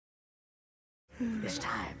This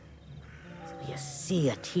time, if we see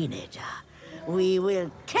a teenager, we will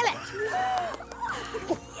kill it!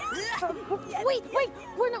 Wait,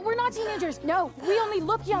 we're not teenagers. No, we only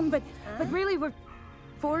look young, but really we're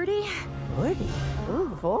 40. 40?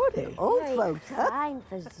 Ooh, 40. Old folks, huh? Fine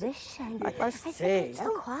physician. I must think say. it's the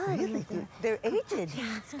quality. Really? They're aged.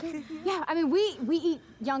 Yeah, I mean, we eat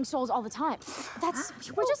young souls all the time. We're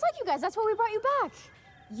just like you guys. That's why we brought you back.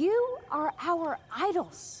 You are our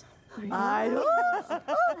idols. Idols?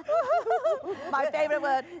 My favorite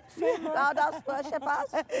word. Thou dost worship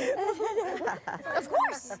us. Of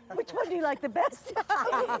course. Which one do you like the best?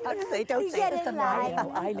 Don't say Get it. in line.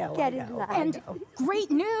 I know. Get in line. And great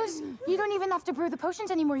news, you don't even have to brew the potions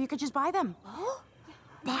anymore. You could just buy them.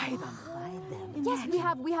 Buy them. Yes,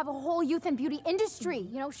 we have a whole youth and beauty industry.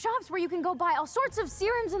 You know, shops where you can go buy all sorts of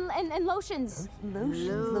serums and lotions.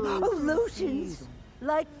 Lotions. Oh, lotions.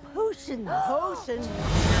 Like potions. Potions.